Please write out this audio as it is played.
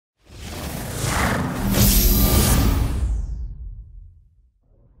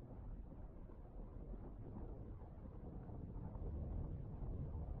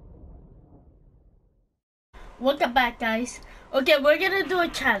Welcome back, guys. Okay, we're gonna do a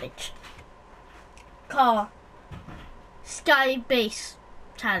challenge called Sky Base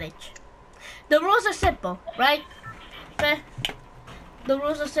Challenge. The rules are simple, right? Okay. The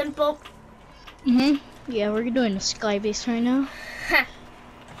rules are simple. Yeah, we're doing a sky base right now.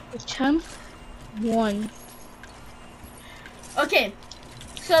 Which time? 1. Okay,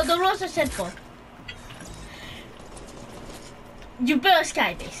 so the rules are simple. You build a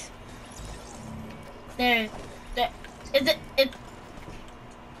sky base.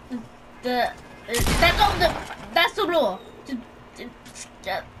 That's the rule.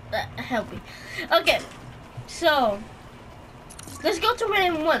 Help me. Okay, so let's go to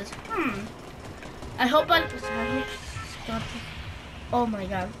random ones. I hope I. Oh my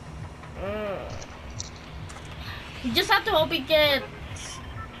god. You just have to hope he gets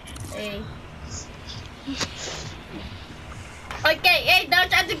a. Okay, hey, don't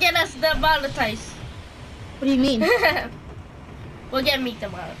try to get us demonetized. What do you mean? We'll get me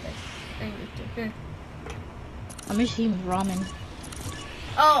demonetized. I'm just eating ramen.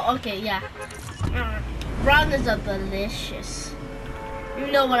 Oh, okay, yeah. Ramen are delicious. You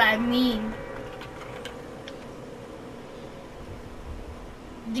know what I mean.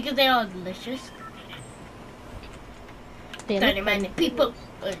 Because they are delicious. They 30 minute people.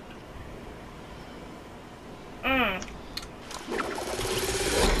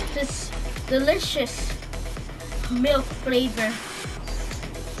 This delicious milk flavor.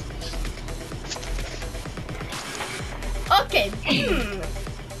 Okay.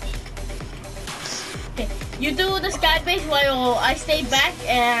 Okay. You do the sky base while I stay back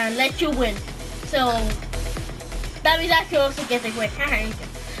and let you win. So that means I can also get the win.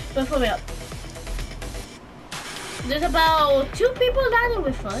 But for real. There's about 2 people landing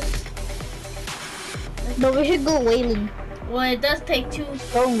with us. But we should go whaling. Well, it does take 2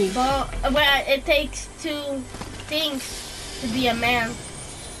 Only. Well, it takes 2 things to be a man.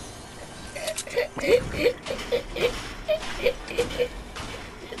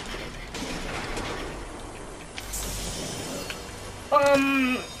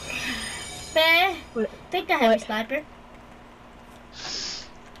 Fair. Take the heavy sniper.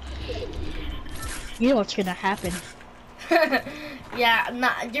 You know what's gonna happen. Yeah,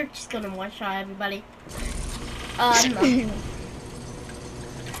 nah, you're just gonna one-shot everybody. No.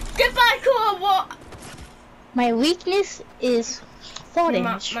 Goodbye, cool wall. My weakness is fall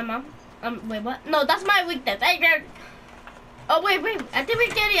damage. My mom. Wait, what? No, that's my weakness. Oh, wait. I think we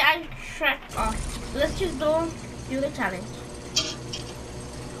get it. I track off. Let's just do the challenge.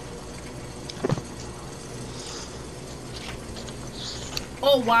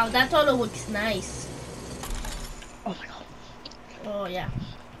 Oh, wow. That total looks nice. Oh my god. Oh, yeah.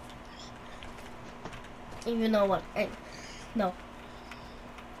 You know what? No.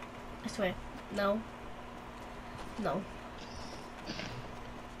 I swear. No. No,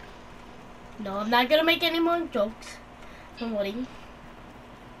 I'm not gonna make any more jokes. Don't worry.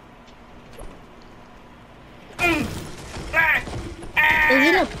 You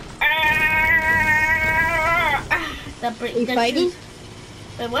fighting?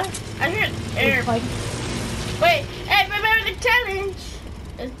 Wait, what? I heard air. Wait, hey, remember the challenge?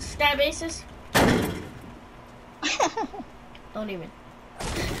 It's sky bases. Don't even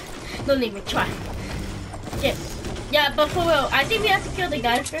try. Yeah, but for real, I think we have to kill the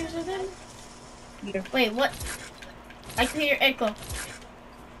guy first or something. Yeah. Wait, what? I can hear echo.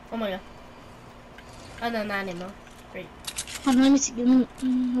 Oh my god. Oh no, not anymore. Great. Let me see. Let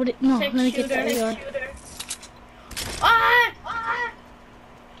me get the AR. I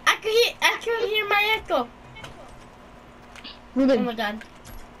can hear my echo. Ruben. Oh my god.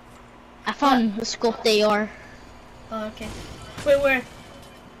 I found the scope they are. Oh, okay. Wait, where?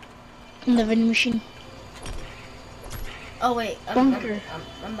 In the vending machine. Oh wait, Bunker.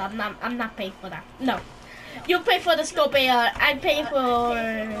 I'm not paying for that. No, you pay for the scope AR. I'm paying for.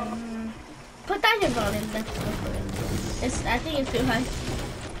 Put down your volume. I think it's too high.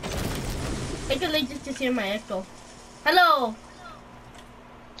 I can just hear my echo. Hello.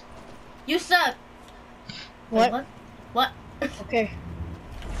 You suck. What? Wait, what? Okay.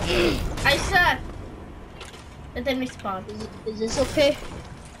 I suck. Let them respawn. Is this okay?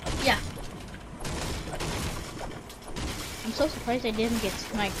 Yeah. I'm so surprised I didn't get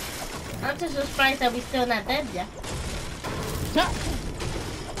sniped. I'm just surprised that we're still not dead yet. No.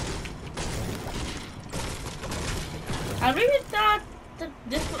 I really thought that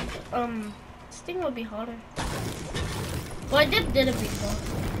this thing would be harder. Well, I did it before.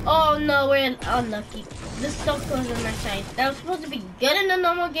 Oh no, we're unlucky. This stuff goes on my side. That was supposed to be good in the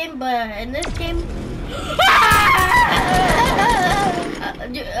normal game, but in this game,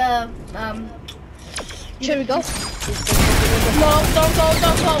 Should we go? No, don't go,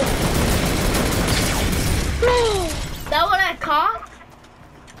 don't go. That what I call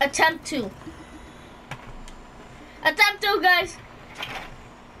attempt 2. Attempt 2, guys.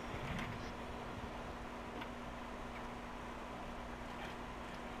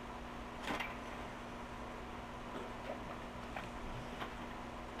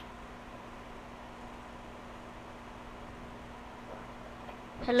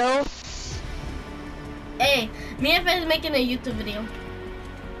 Hello? Hey, me and Fez making a YouTube video.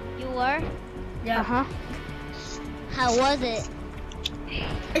 You were? Yeah. Uh-huh. How was it?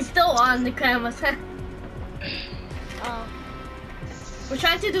 It's still on the camera. Oh. We're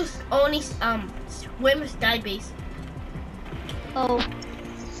trying to do only swim sky base. Oh.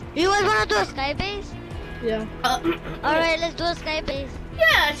 You guys wanna do a sky base? Yeah. Alright, let's do a sky base.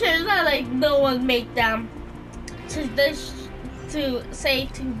 Yeah, sure. It's not like no one made them to say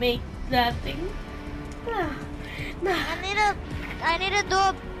to make that thing. Nah. I need to do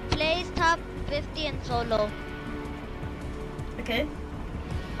a place top 50 in solo. Okay.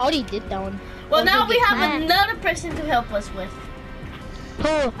 Already did that one. Well, Oh, now we did have Matt. another person to help us with.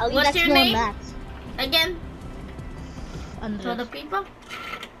 Who? What's your name? Max. Again, for the Andres. people.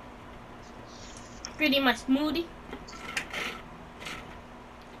 Pretty much moody.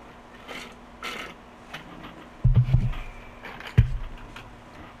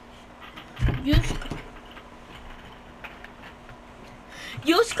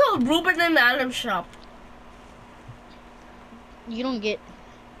 Use code Ruben and Adam shop. You don't get.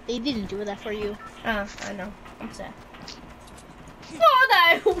 They didn't do that for you. I know. I'm sad.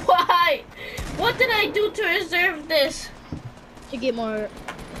 Why? What did I do to deserve this? To get more.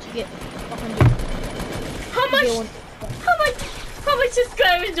 To get 100. How to get much? How much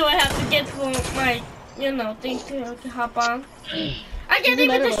subscribers do I have to get for my, thing to hop on? I can't Doesn't even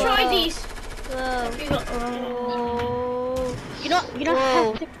matter. destroy these. Whoa. You don't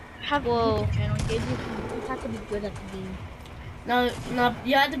Whoa. have to have a Whoa. YouTube channel. You have to be good at the game. No,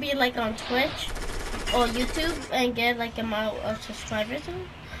 you have to be like on Twitch or YouTube and get like amount of subscribers.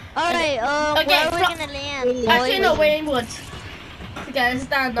 Alright, Okay, where are we gonna land? Actually, no, Wayne Woods. Because it's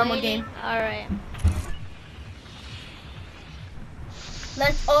not a normal game. Alright.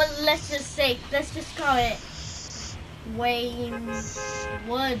 Let's just call it Wayne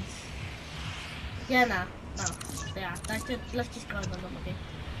Woods. Yeah, no. Yeah, let's just call it a normal game.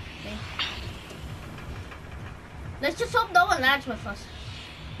 Okay. Let's just hope no one lands with us.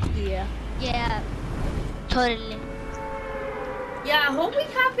 Yeah. Yeah. Totally. Yeah, I hope we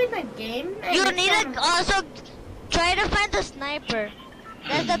hop in a game. And You get need some- to also try to find the sniper.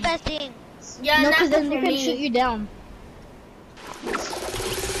 That's the best thing. Yeah, No, not because then for they can me. shoot you down.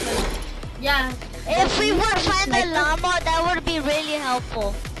 Yeah. If we would find the Sniper? llama, that would be really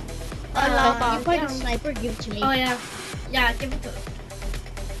helpful. A You llama. find a sniper, give it to me. Oh yeah. Yeah, give it to us.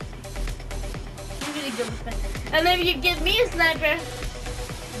 You really good with that. And if you give me a sniper,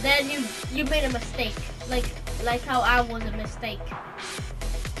 then you made a mistake. Like how I was a mistake.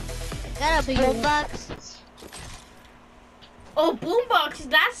 Got a So you- boombox. Oh, boombox,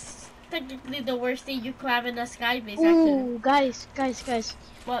 that's technically the worst thing you could have in a sky base actually. Ooh, guys.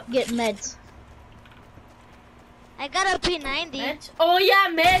 What? Get meds. I got a P90. Meds? Oh yeah,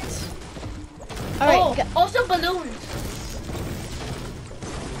 meds. Alright. Oh, also balloons.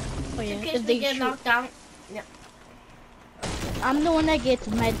 Oh yeah. In case If we they get shoot. knocked down. Yeah. I'm the one that gets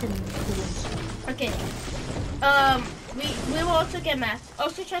meds and balloons. Okay. We will also get math.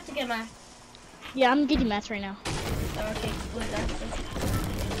 Also try to get math. Yeah, I'm getting meds right now. Okay, good. That's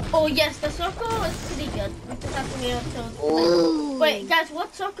good. Oh yes, the circle is pretty good. We just have to wait until. Ooh. Wait, guys,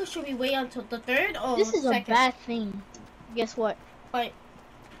 what circle should we wait until? The third or This is a second? bad thing. Guess what? Wait,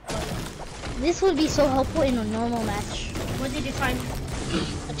 This would be so helpful in a normal match. what did you find?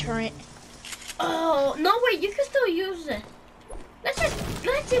 A turret. Oh no, wait, you can still use it. Let's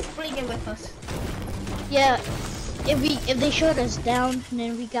just bring it with us. Yeah. If they showed us down,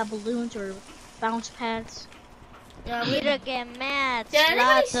 then we got balloons or bounce pads. Yeah, We we. need to get mats. Did anybody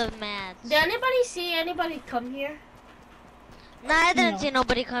Lots s- of mats. Did anybody see anybody come here? No, I didn't No. see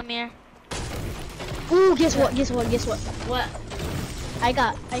nobody come here. Ooh, guess what? What? I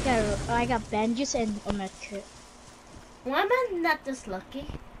got bandages and a med kit. Why am I not this lucky?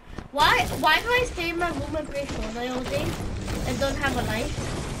 Why do I stay in my room and play Fortnite all day and don't have a life?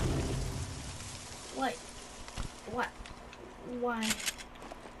 What? Why?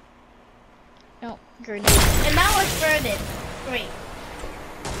 No, grenade. And now it's burning. Great.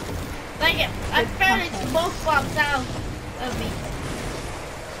 Like it. I Good burned content. both bombs out of me.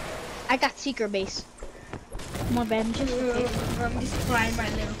 I got secret base. More bandages. Okay. I'm just trying my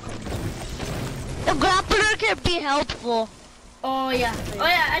little code. The grappler can be helpful. Oh yeah. Oh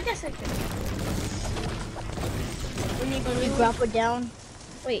yeah, I guess I could. We need You balloons. grapple down.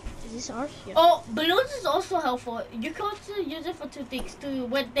 Wait, is this ours? Yeah. Oh, balloons is also helpful. You can also use it for two things. To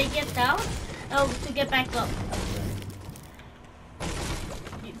when they get down, to get back up.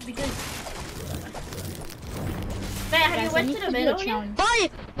 Because man, have you Guys, I went need to the do a middle yet? challenge. Boy,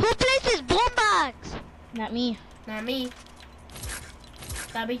 who places boombox? Not me. Not me.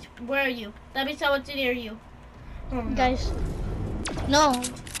 That means, where are you? That means someone's near you. Oh, no. Guys. No.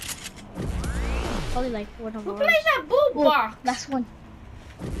 Probably like one of Who ours. plays that boom Oh, box? last one.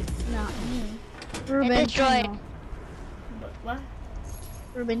 Not me. It Ruben, destroyed. no. What?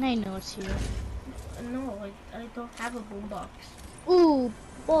 Ruben, I know it's you. No, I don't have a boom box. Ooh,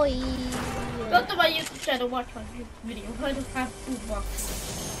 boy. Go to my YouTube channel, watch my video. I don't have boom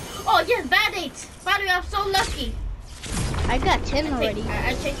box. Oh yes, band-aids. By the way, I'm so lucky. I got 10 already.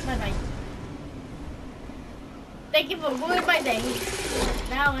 I changed my mind. Thank you for ruining my day.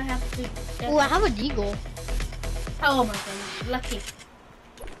 Now I have to. Ooh, I have a deagle. Oh my god, lucky.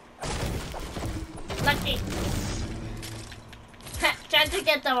 Lucky. Ha, trying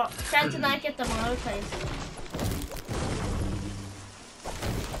to not get the model place.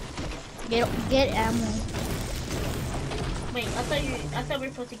 Get ammo. Wait, I thought we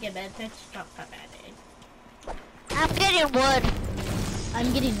were supposed to get bad pitch. Stop that bad. I'm getting wood.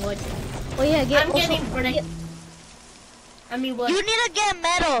 I'm getting wood. Oh yeah, I'm getting brick. I mean what? You need to get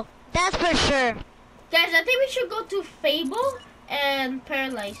metal. That's for sure. Guys, I think we should go to Fable and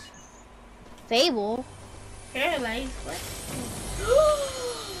Paralyze. Fable. Paralyze? What?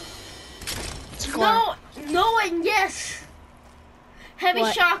 Scar. No and yes. Heavy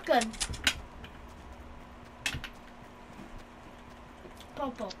What? shotgun.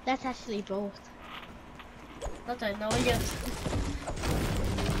 Popo. That's actually both. That's I know yes.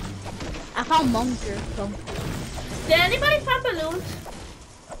 I found bunker. Did anybody find balloons?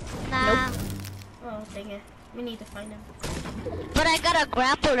 Nah. Nope. Oh dang it. We need to find them. But I got a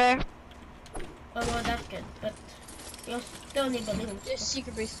grappler. Oh well that's good. But you still need balloons. There's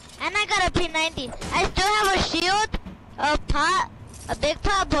secret base. And I got a P90. I still have a shield, a pot, a big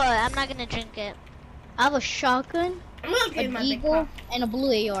pot, but I'm not gonna drink it. I have a shotgun, I'm gonna a give my big deagle, pop. and a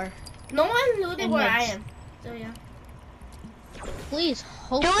blue AR. No one looted And where I meds. am. So yeah. Please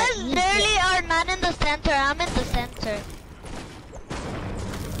hope You that guys you literally get- are not in the center. I'm in the center.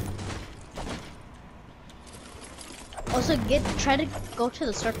 Also try to go to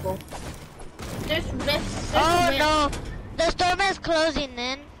the circle. There's rifts. Oh no, the storm is closing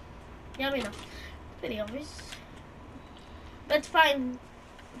in. Yeah, we know. Pretty obvious. But it's fine.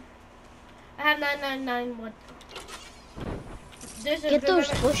 I have 999 wood. There's a Get those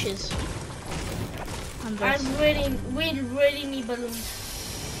river- bushes. we really need balloons.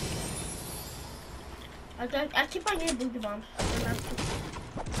 I keep on getting boogie bombs. And that's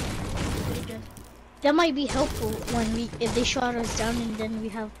pretty good. That might be helpful if they shot us down and then we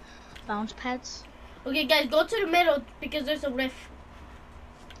have bounce pads. Okay, guys, go to the middle because there's a rift.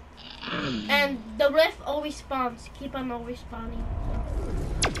 And the rift always spawns. Keep on always spawning.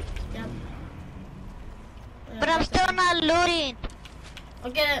 So, yeah. But I'm still not looting.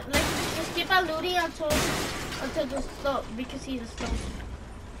 Okay, let's just keep on looting until the snow. We can see the snow.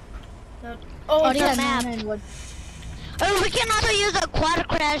 Oh, Already it's a have map. 9 wood. Oh, we can also use a quad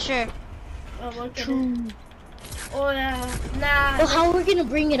crasher. Oh, look at it. True. Oh yeah. Nah. Well, how are we gonna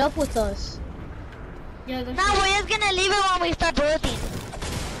bring it up with us? Yeah, that's Now we're just gonna leave it when we start building.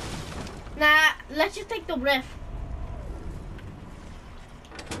 Nah, let's just take the rift.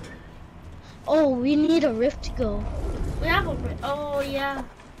 Oh, we need a rift to go. We have a rift. Oh yeah.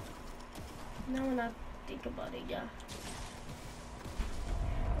 Now when I think about it, yeah.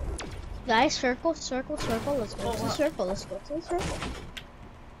 Guys, circle, circle, circle. Let's go Oh, to the wow. circle. Let's go to the circle.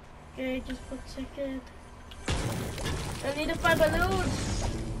 Okay, just 1 second. I need to find balloons.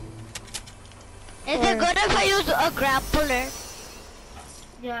 Is it good if I use a grappler?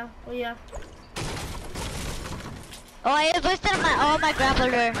 Yeah. Oh yeah. Oh, I just wasted all my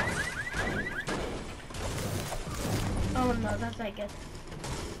grappler. Oh no, that's not good.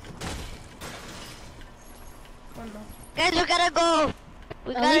 Oh no. Guys, we gotta go.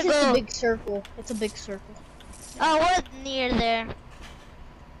 We At gotta least it's a go. big circle. It's a big circle. Oh, we're near there.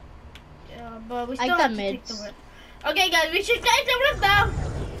 Yeah, but we I still got have to take the meds. rift. Okay, guys, we should take the rift now.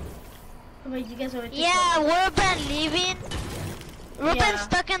 Oh wait, you guys already. Yeah, Ruben leaving. Ruben's Yeah.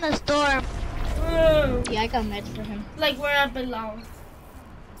 stuck in the storm. Yeah, I got meds for him. Like where I belong.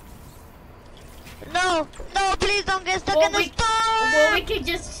 No, no, please don't get stuck Well, in the we storm. could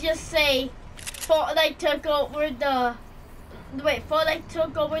just say, Fortnite took over the. Wait, Fortnite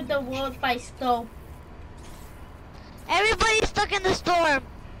took over the world by snow. Everybody's stuck in the storm.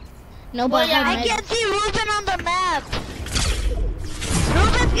 No, Well, but yeah, I I can't see Ruben on the map.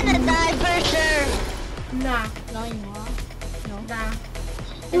 Ruben's gonna die for sure. Nah, No, you're not. No. nah.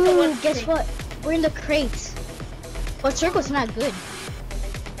 It's a Ooh, one guess stick. what? We're in the crates. But circle's not good.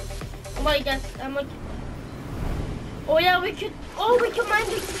 Oh my gosh, I'm like. Oh yeah, we could mine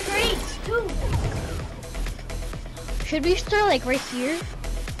the crates too. Should we start like right here?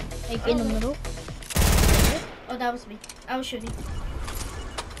 Like in the Okay. middle? Oh, that was me. I was shooting.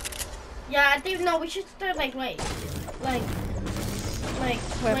 Yeah, I think no, we should start like right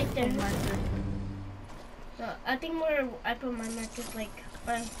there. No, I think where I put my mark is like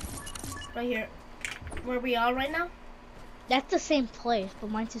right here, where we are right now. That's the same place, but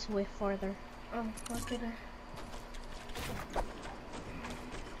mine's is way farther. Oh, look at that.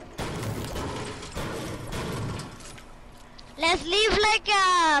 Let's leave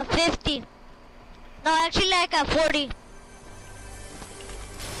like 50. No, actually like 40.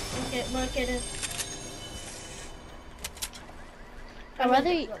 Okay, look at it. I'd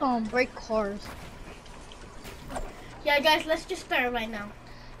rather break cars. Yeah, guys, let's just start right now.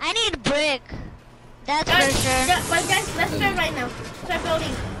 I need brick. That's Guys, for sure. yeah, but guys, let's start right now. Start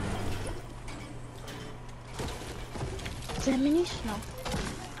building. Is that minis? No.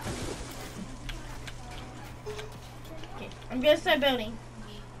 Okay, I'm gonna start building.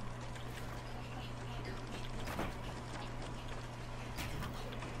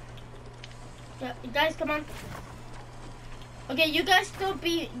 Yeah, guys, come on. Okay, you guys will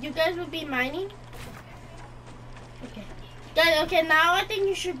be mining. Okay. Guys, okay, now I think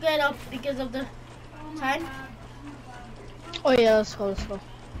you should get up because of the time. Oh yeah, let's go, let's go.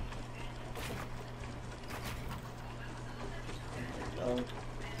 Oh.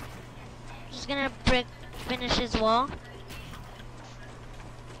 Just gonna finish his wall.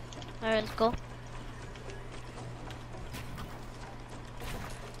 Alright, let's go.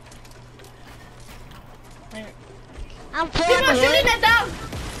 I'm People are full. shooting it down!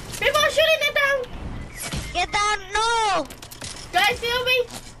 People are shooting it down! Get down! No! Guys, heal me!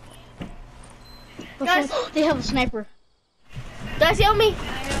 Guys. They have a sniper. Guys, heal me!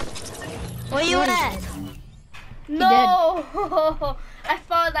 Where you at? No! I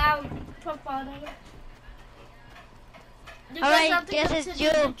fall down. I fall down. You guys Alright, have to guess it's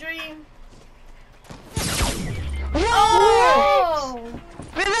consider you. the dream. Whoa! Oh!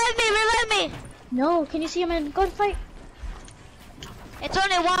 Revive me! Revive me! No, can you see him in gunfight? It's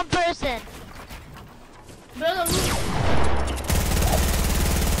only one person. Build a roof.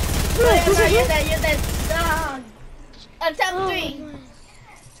 You're dead, you're dead. No. Attempt 3.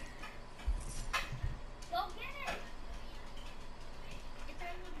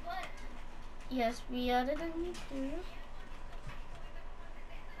 Yes, we are the need to.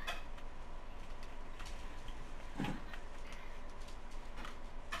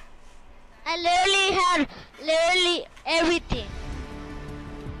 I literally had everything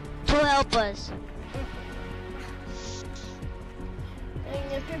to help us.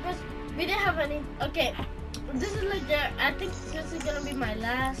 We didn't have any. Okay, this is like I think this is gonna be my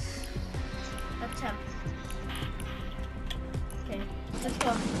last attempt. Okay, let's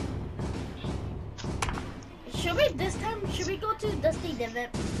go. Should we this time? Should we go to Dusty Divot?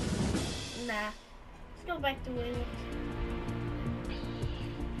 Nah. Let's go back to where.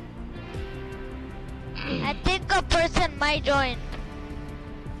 I think a person might join.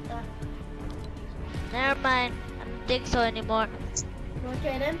 Never mind. I don't think so anymore.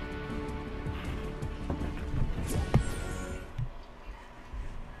 Okay then.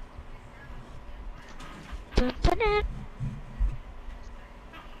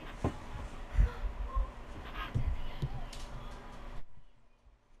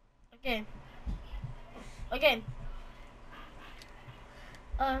 Okay. Okay.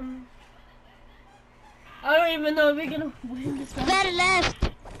 I don't even know if we're gonna win this one. That left.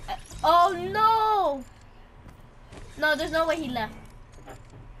 Oh no! No, there's no way he left.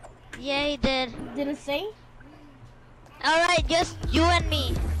 Yeah, he did. Didn't say? Alright, just you and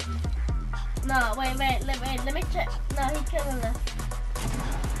me. No, wait, let me check. No, he couldn't left.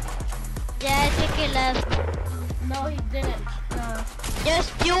 Yeah, I think he left. No, he didn't. No.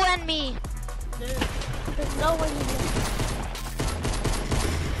 Just you and me. There's no way he left.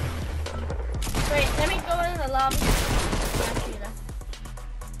 Wait, let me go in the lobby. Actually, left.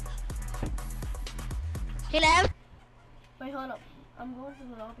 He left? Wait, hold up. I'm going to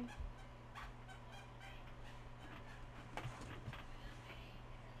the lobby.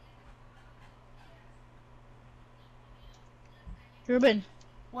 Ruben,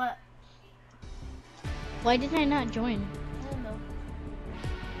 What? why did I not join? I don't know.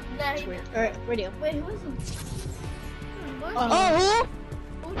 Nah, he Weird. Alright, radio. Wait, who is he? Oh,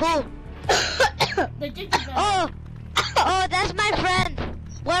 who? The gingerbread. Oh, oh, that's my friend.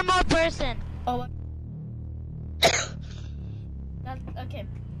 One more person. Oh. That's okay.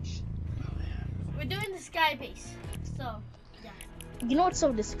 We're doing the sky base. So, yeah. You know what's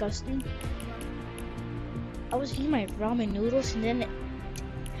so disgusting? I was eating my ramen noodles and then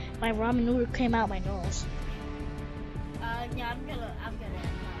my ramen noodle came out my nose. Yeah, I'm gonna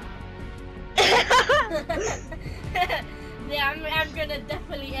yeah, I'm gonna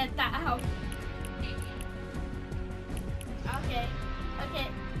definitely edit that out. Okay.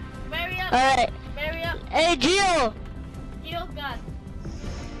 Hurry up. Alright. Hurry up. Hey, Gio. Geo God.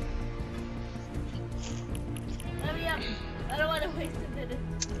 Hurry up. I don't want to waste a minute.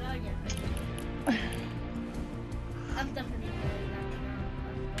 Oh, yeah. I'm definitely doing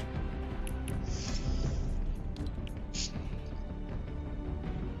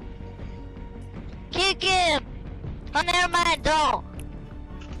Kick him. Oh, never mind. Don't.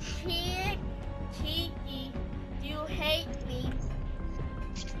 Cheeky, you hate me.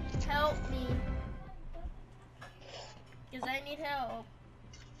 Help me. Because I need help.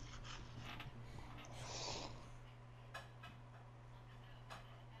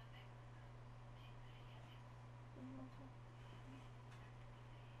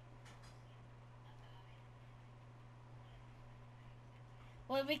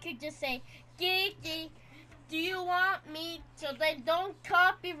 Or we could just say, Kiki, do you want me so they don't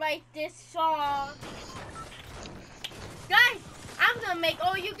copyright this song? Guys, I'm gonna make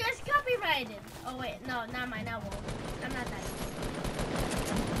all you guys copyrighted. Oh wait, no, not mine, I won't. I'm not that.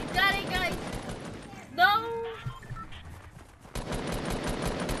 You got it, guys. No.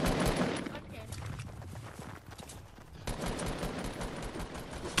 Okay.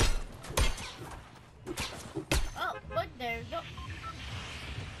 Oh, look, there we go.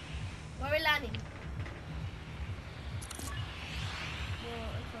 Where are we landing? Well,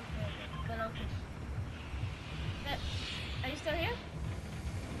 it's okay, but okay. Are you still here?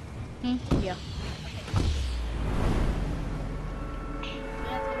 Yeah.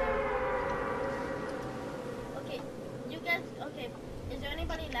 Okay, you guys, okay, is there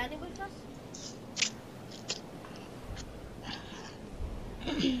anybody landing with us?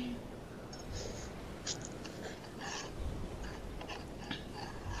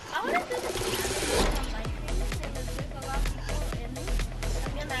 I want to do this on live stream because there's a lot of people in.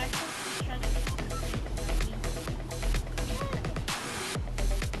 I'm gonna actually try to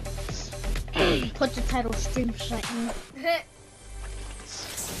Put the title stream something.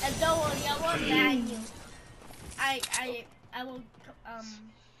 And don't worry, I won't ban you. I will,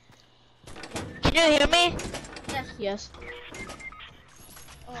 Can you hear me? yes. Yes.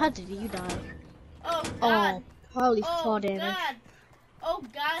 Oh, How did you die? oh God. Oh, probably Oh fall damage. God. Oh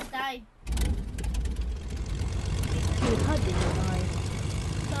God died. Dude, how did you die?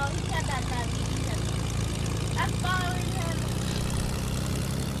 No, he can't that bad. I'm following him.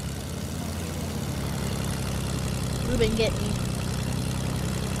 Ruben, get me.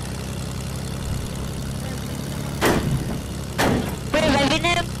 We're revving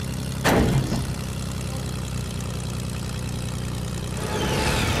him.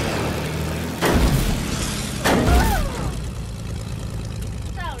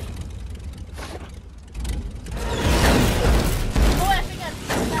 Sorry. Oh, I think I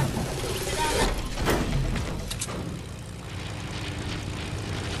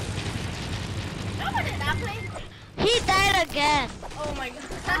Nobody did not play. He died again. Oh my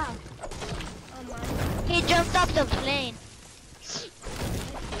God. Oh my. He jumped off the plane.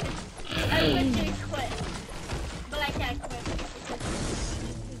 I wish they quit. But I can't quit.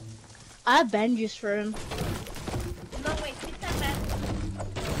 I have bandages for him. No, wait, keep that back.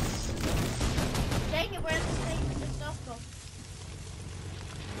 Dang it, where's the thing? Let's go.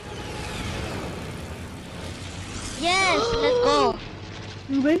 Yes, let's go.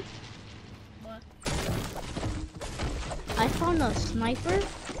 Ruben, What? I found a sniper,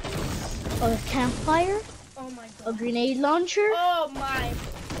 a campfire, Oh my a God. grenade launcher. Oh my.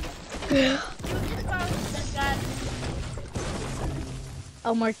 You just found the gun.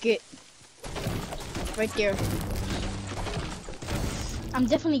 I'll mark it. Right there. I'm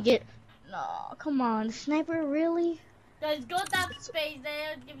definitely get. No, come on, the sniper, really? Guys, go down to space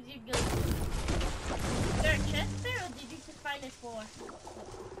there. It gives you good. Is there a chest there, or did you just find it for?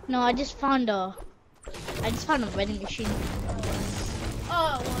 No, I just found a vending machine.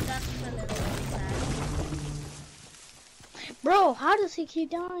 Oh, well, that's a little bit sad. Bro, how does he keep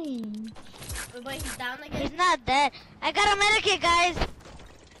dying? Wait, he's down again? He's not dead. I got a medikit, guys.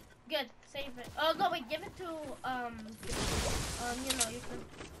 Good, save it. Oh, no, wait, give it to, you know, you can,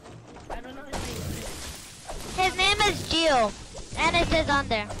 I don't know his name. His name is Gio, and it says on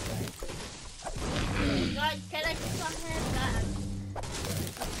there. God, can I click on him? God.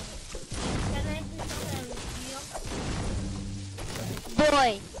 Can I click on him?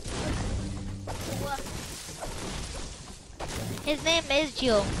 Boy. What? His name is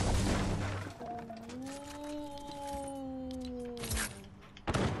Gio.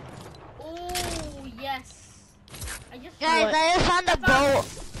 Ooh, yes. Guys, What? I just found a bow. I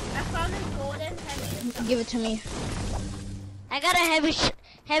found a golden heavy. Give it to me. I got a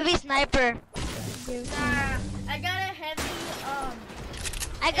heavy sniper. Nah, I got a heavy,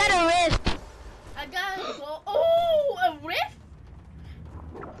 I got a rift. I got a gold. Oh, a rift?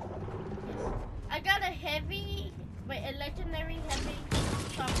 I got a heavy, wait, a legendary heavy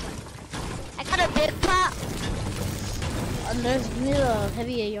shotgun. I got a big pop. There's give me the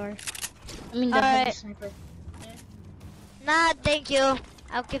heavy AR. I mean the heavy Alright. sniper. Nah, thank you.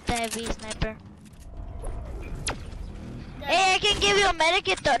 I'll keep the heavy sniper. Hey, I can give you a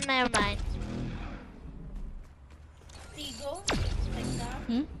medikit though. Never mind. Seagull, like that.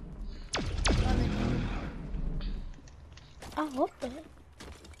 Hmm? Oh, what the heck?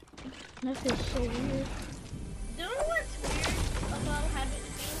 That feels so weird. Do you know what's weird about having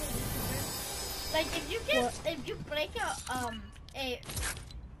being a YouTuber? Like if you break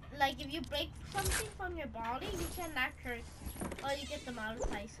like if you break something from your body, you cannot curse or you get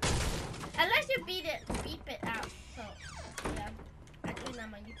demonetized. Unless you beep it out. So yeah, actually not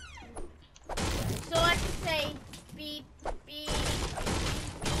my YouTube. So I can say beep beep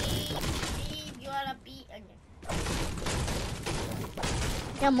beep beep. You wanna beep again?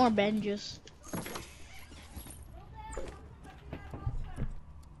 Got more bandages.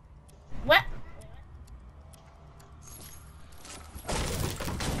 What?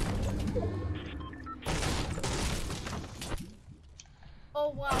 Oh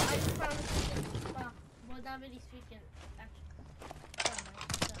wow, I just found a freaking spot. Well, not really speaking, actually.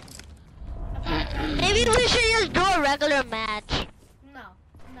 Maybe we should just do a regular match. No.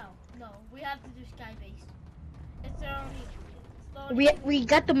 We have to do sky based. It's the only. We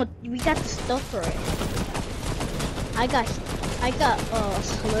got the stuff for it. I got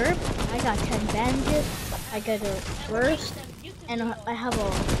slurp. I got 10 bandages. I got a burst, and I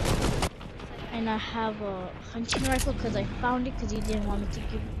have a hunting rifle because I found it because he didn't want me to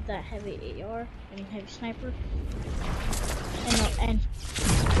give that heavy AR. I mean heavy sniper. And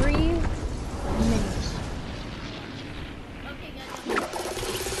 3 minis. Okay, guys.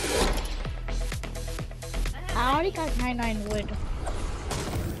 I already got 99 wood.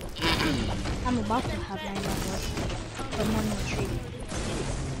 I'm about to have 99 wood. But one more tree.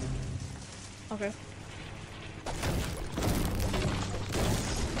 Okay.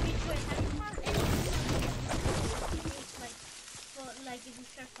 Like if you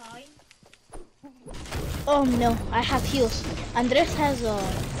start falling? Oh no, I have heals. Andres has a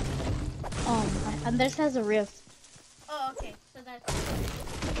rift. Oh, okay. So that's.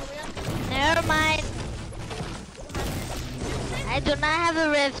 Never mind. I do not have a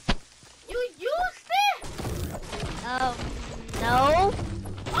rift. You used it! No.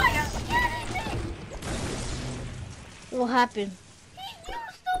 Oh, you're kidding me! What happened? He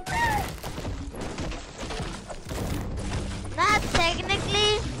used the rift! Not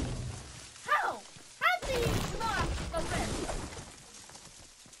technically. How? How did he lost the rift?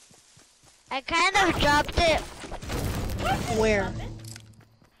 I kind of dropped it. Where?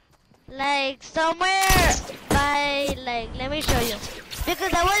 Like somewhere by let me show you.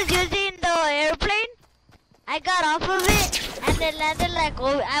 Because I was using the airplane. I got off of it and it landed I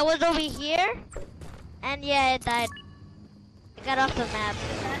was over here. And yeah, it died. I got off the map.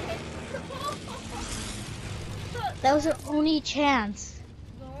 That was our only chance.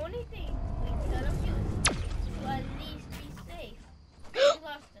 The only thing we could have used to at least be safe. We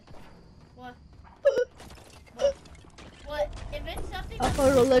lost it. What? What? If it's something I that's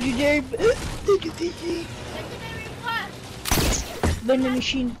found a legendary legendary, what? vending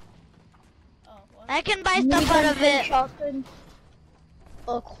machine. Oh, what? I can buy stuff out of it. Shotgun,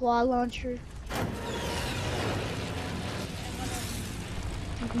 a quad launcher,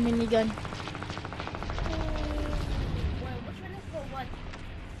 minigun. Wait, which one is for what?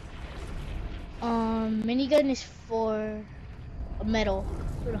 Minigun is for a metal.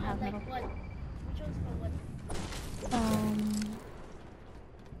 We don't have Like metal. what? Which one's for what?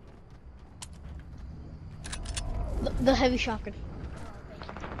 The heavy shotgun. Oh,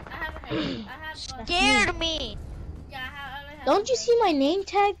 okay. I have a heavy. I have Scared me. yeah, I have Don't you see my name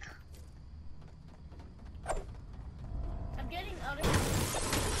tag? I'm getting out of here.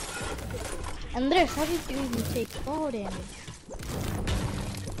 Andres, how did you even take fall damage?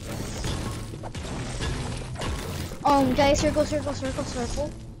 Guys, circle, circle, circle,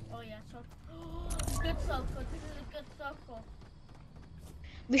 circle. Oh yeah, so good circle. This is a good circle.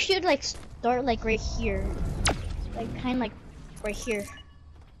 We should like start like right here, like kind of like right here.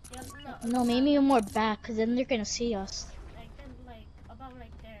 Yeah, No, maybe more back, cause then they're gonna see us. Like then, like about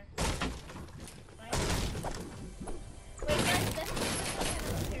like there. Right? Wait, guys, let's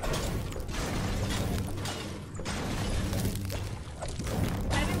here.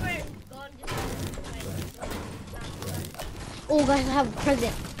 Everywhere gone. Oh, guys, I have a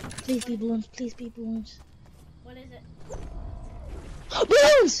present. Please be balloons. Please be balloons. What is it?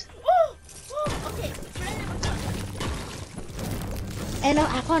 Balloons! Oh! Okay. And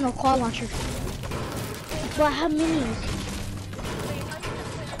I found a quad launcher. But I have minis. Wait, how you gonna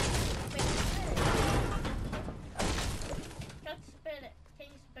split it? Can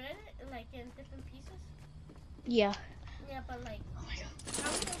you split it like in different pieces? Yeah. Yeah, but like, Oh my god. how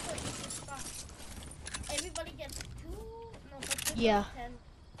are we gonna put each spot? Everybody gets 2? No, but 2 Yeah. 10.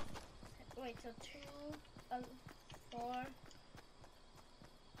 Wait, so 2, 4,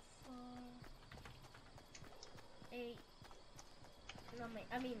 8. No,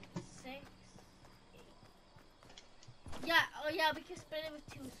 I mean 6, 8. Yeah, oh yeah, we can split it with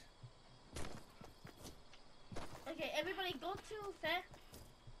 2s. Okay, everybody go to fair.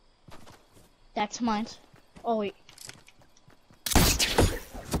 That's mine. Oh wait.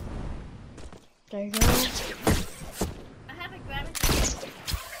 There you go. I haven't grabbed it.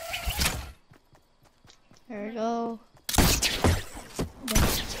 There we go.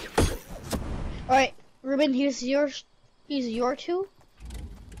 Alright, Ruben, here's yours. Here's your 2.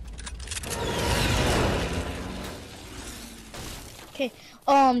 Okay,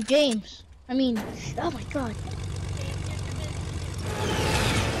 James. I mean, oh my god.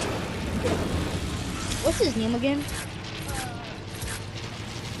 What's his name again?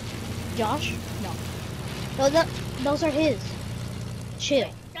 Josh? No. Those are his. Chill.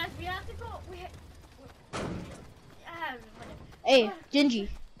 Guys, we have to go. Hey, Gingy.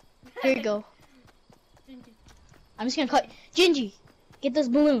 Here you go. Gingy. I'm just gonna cut. Gingy, get those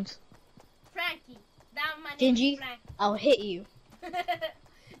balloons. Frankie. That my name Gingy, is Frank. I'll hit you.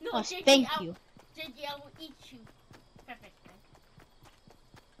 No, I'll Gingy, spank you. Gingy, I will eat you. Perfect,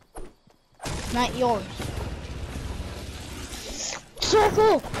 Frank. Not yours.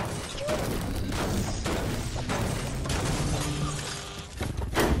 Circle!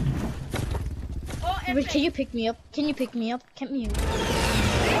 Oh, Wait, can you pick me up? Can you pick me up? Can you?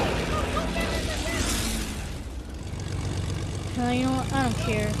 You know what? I don't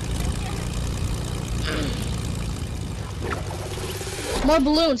care. More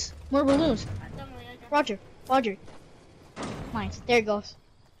balloons! More balloons! Roger, Roger. Mine. There it goes.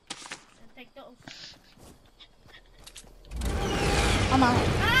 Take those. I'm out.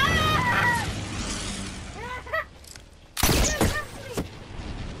 Ah!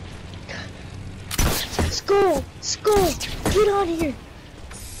 School! School! Get on here!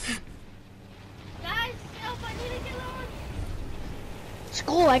 Guys, help! I need to get on.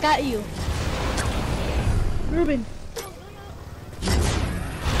 School, I got you. Ruben.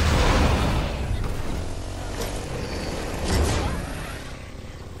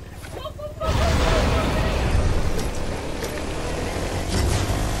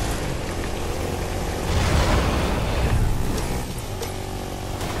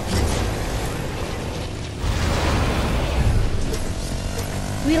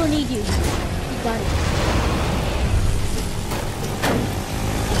 We don't need you. You got it.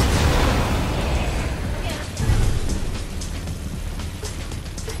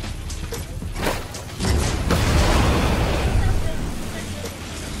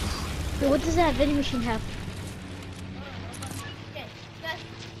 So what does that vending machine have? Okay, guys.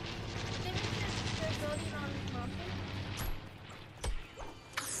 Think they're building on this mountain.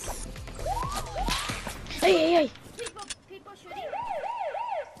 Hey, hey, hey! People shooting.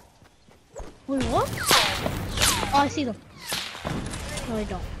 Wait, what? Oh, I see them. No, I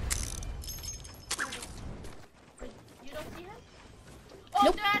don't. You don't see him? Oh,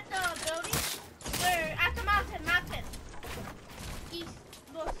 Nope. they're at the building. They're at the mountain. East.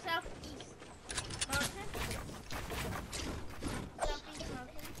 Go southeast. Mountain. Southeast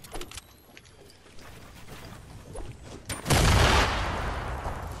mountain.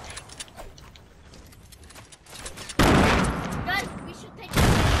 Guys, we should take the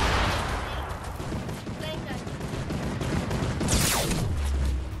plane, guys.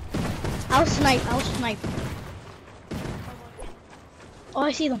 I'll snipe. I'll snipe. Oh,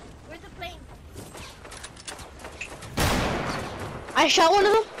 I see them. Where's the plane? I shot one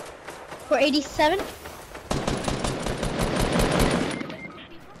of them for 87. There's 2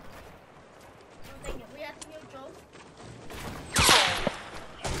 people. Oh, dang it. We have to go Joe.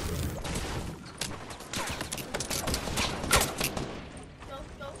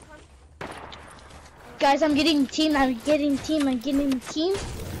 Guys, I'm getting team. I'm getting team. I'm getting team.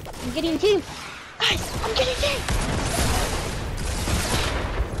 I'm getting team. Guys, I'm getting team.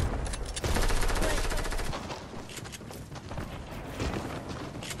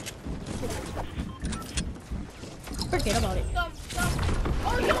 Forget about it.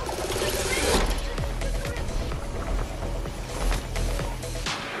 Oh, no.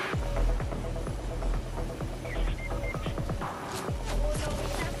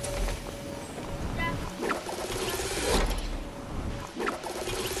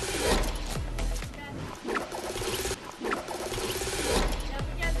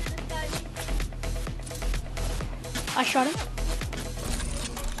 I shot him.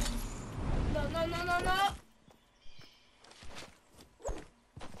 No, no, no, no, no.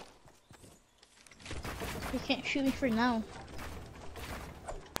 You can't shoot me for now.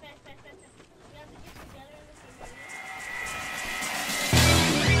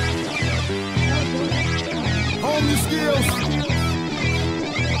 Hone your skills.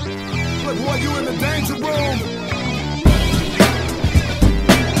 Look, boy, you in the danger room.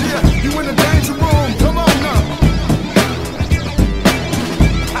 Yeah, you in the danger room. Come on now.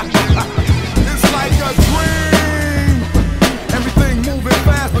 It's like a dream. Everything moving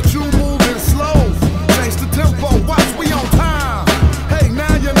fast, but you moving slow. Change the tempo, watch, we on time. Hey,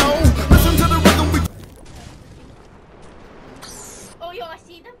 now you know. Listen to the rhythm we. Oh, yo, I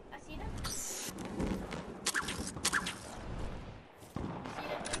see them. I see them.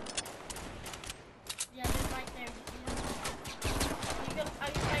 Yeah, they're right there. Are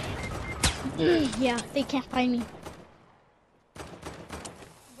you fighting? Yeah, they can't find me.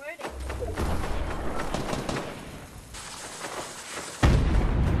 Where are they?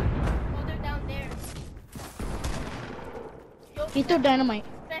 Oh, they're down there. Yo, He threw dynamite.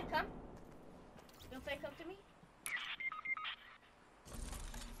 Fair, come. Yo, Fair, come to me.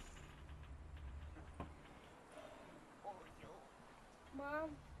 Oh, yo. Mom.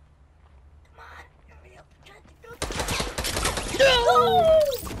 Come on. Hurry up. Try to go. No!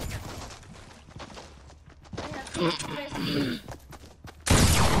 I have to press.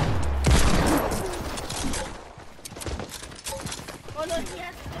 Oh, no, he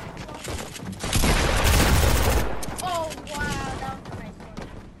has to. Oh, wow. That was a nice one.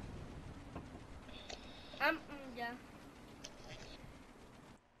 Yeah.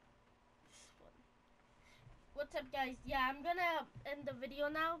 What's up, guys? Yeah, I'm gonna end the video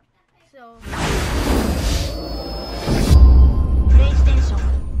now. So.